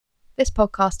This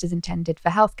podcast is intended for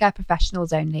healthcare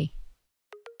professionals only.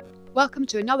 Welcome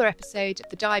to another episode of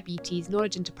the Diabetes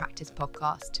Knowledge into Practice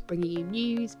podcast, bringing you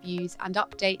news, views and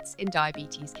updates in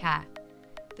diabetes care.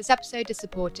 This episode is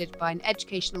supported by an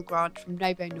educational grant from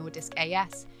Novo Nordisk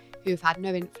AS, who have had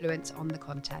no influence on the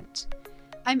content.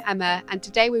 I'm Emma, and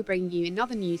today we're bringing you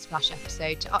another Newsflash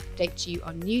episode to update you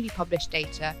on newly published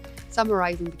data,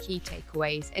 summarising the key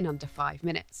takeaways in under 5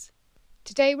 minutes.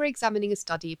 Today we're examining a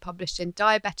study published in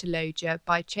Diabetologia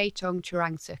by Chaitong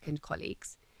Churangsuk and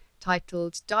colleagues,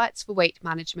 titled Diets for Weight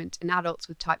Management in Adults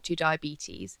with Type 2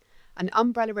 Diabetes, an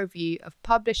umbrella review of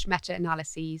published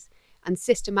meta-analyses and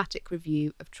systematic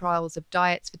review of trials of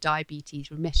diets for diabetes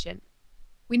remission.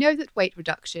 We know that weight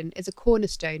reduction is a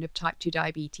cornerstone of type 2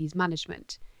 diabetes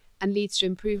management and leads to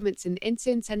improvements in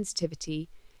insulin sensitivity,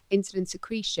 insulin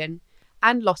secretion,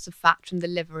 and loss of fat from the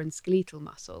liver and skeletal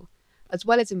muscle, as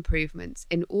well as improvements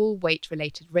in all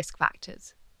weight-related risk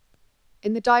factors.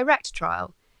 In the DIRECT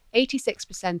trial,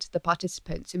 86% of the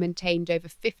participants who maintained over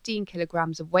 15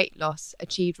 kilograms of weight loss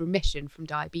achieved remission from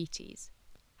diabetes.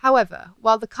 However,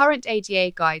 while the current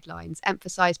ADA guidelines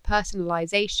emphasise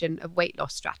personalisation of weight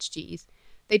loss strategies,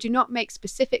 they do not make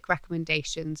specific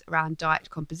recommendations around diet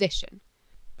composition.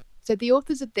 So the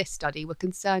authors of this study were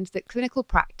concerned that clinical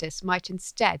practice might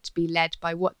instead be led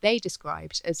by what they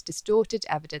described as distorted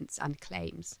evidence and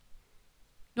claims.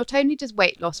 Not only does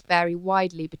weight loss vary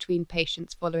widely between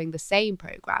patients following the same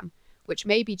programme, which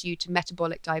may be due to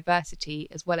metabolic diversity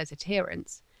as well as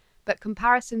adherence, but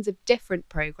comparisons of different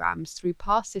programmes through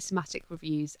past systematic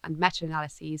reviews and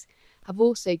meta-analyses have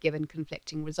also given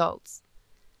conflicting results.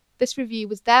 This review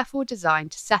was therefore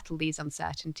designed to settle these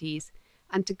uncertainties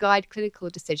and to guide clinical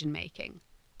decision-making,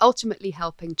 ultimately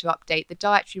helping to update the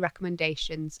dietary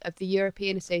recommendations of the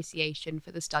European Association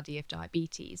for the Study of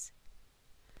Diabetes.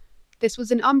 This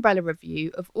was an umbrella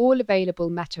review of all available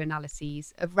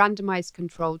meta-analyses of randomised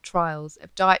controlled trials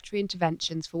of dietary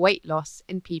interventions for weight loss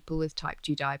in people with type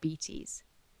 2 diabetes.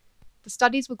 The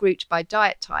studies were grouped by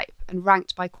diet type and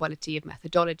ranked by quality of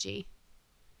methodology.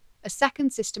 A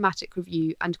second systematic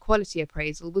review and quality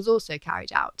appraisal was also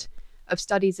carried out, of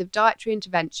studies of dietary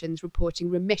interventions reporting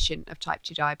remission of type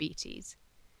 2 diabetes.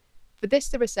 For this,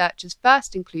 the researchers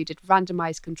first included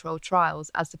randomised controlled trials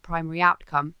as the primary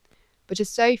outcome, but as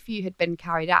so few had been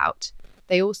carried out,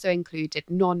 they also included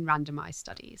non-randomised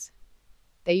studies.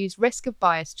 They used risk of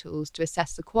bias tools to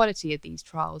assess the quality of these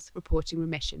trials reporting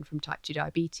remission from type 2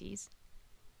 diabetes.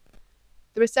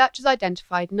 The researchers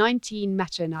identified 19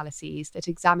 meta-analyses that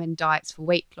examined diets for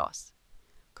weight loss.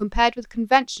 Compared with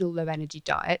conventional low-energy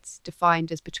diets,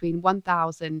 defined as between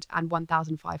 1,000 and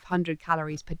 1,500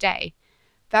 calories per day,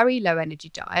 very low-energy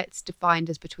diets, defined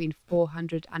as between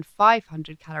 400 and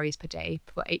 500 calories per day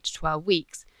for 8 to 12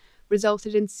 weeks,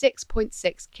 resulted in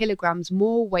 6.6 kilograms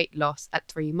more weight loss at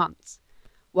 3 months,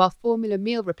 while formula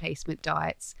meal replacement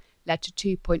diets led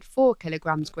to 2.4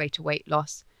 kilograms greater weight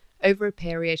loss over a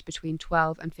period between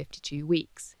 12 and 52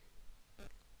 weeks.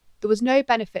 There was no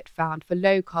benefit found for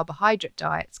low carbohydrate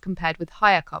diets compared with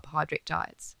higher carbohydrate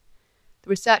diets.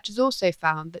 The researchers also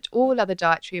found that all other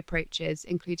dietary approaches,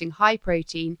 including high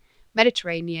protein,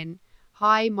 Mediterranean,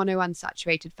 high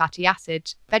monounsaturated fatty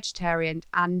acid, vegetarian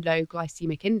and low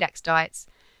glycemic index diets,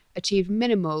 achieved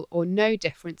minimal or no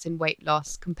difference in weight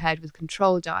loss compared with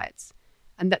control diets,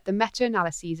 and that the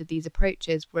meta-analyses of these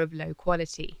approaches were of low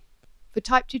quality. For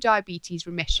type 2 diabetes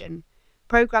remission,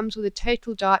 programmes with a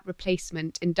total diet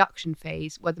replacement induction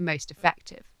phase were the most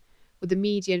effective, with a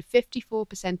median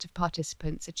 54% of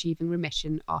participants achieving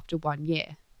remission after 1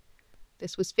 year.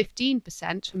 This was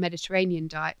 15% for Mediterranean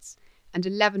diets and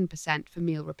 11% for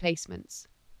meal replacements.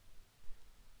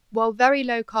 While very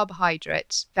low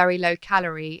carbohydrate, very low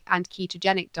calorie and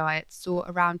ketogenic diets saw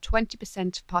around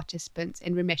 20% of participants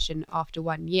in remission after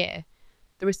 1 year,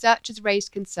 the researchers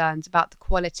raised concerns about the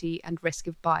quality and risk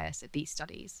of bias at these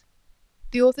studies.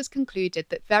 The authors concluded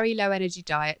that very low-energy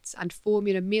diets and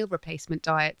formula meal replacement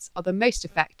diets are the most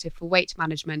effective for weight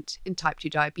management in type 2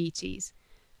 diabetes,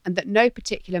 and that no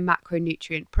particular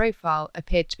macronutrient profile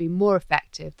appeared to be more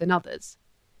effective than others.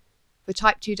 For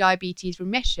type 2 diabetes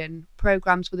remission,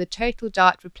 programmes with a total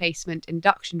diet replacement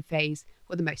induction phase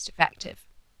were the most effective.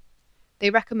 They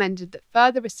recommended that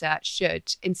further research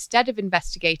should, instead of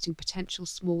investigating potential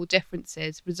small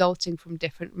differences resulting from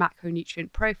different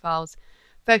macronutrient profiles,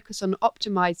 focus on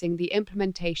optimising the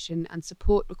implementation and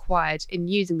support required in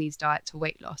using these diets for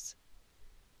weight loss.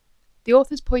 The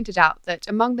authors pointed out that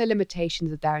among the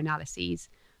limitations of their analyses,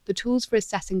 the tools for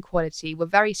assessing quality were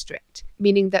very strict,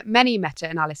 meaning that many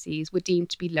meta-analyses were deemed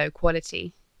to be low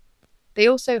quality. They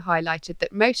also highlighted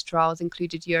that most trials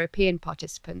included European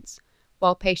participants,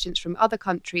 while patients from other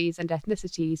countries and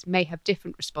ethnicities may have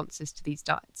different responses to these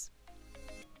diets.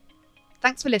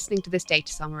 Thanks for listening to this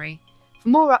data summary. For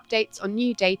more updates on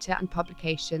new data and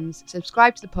publications,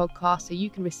 subscribe to the podcast so you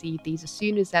can receive these as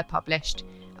soon as they're published,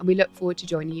 and we look forward to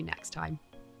joining you next time.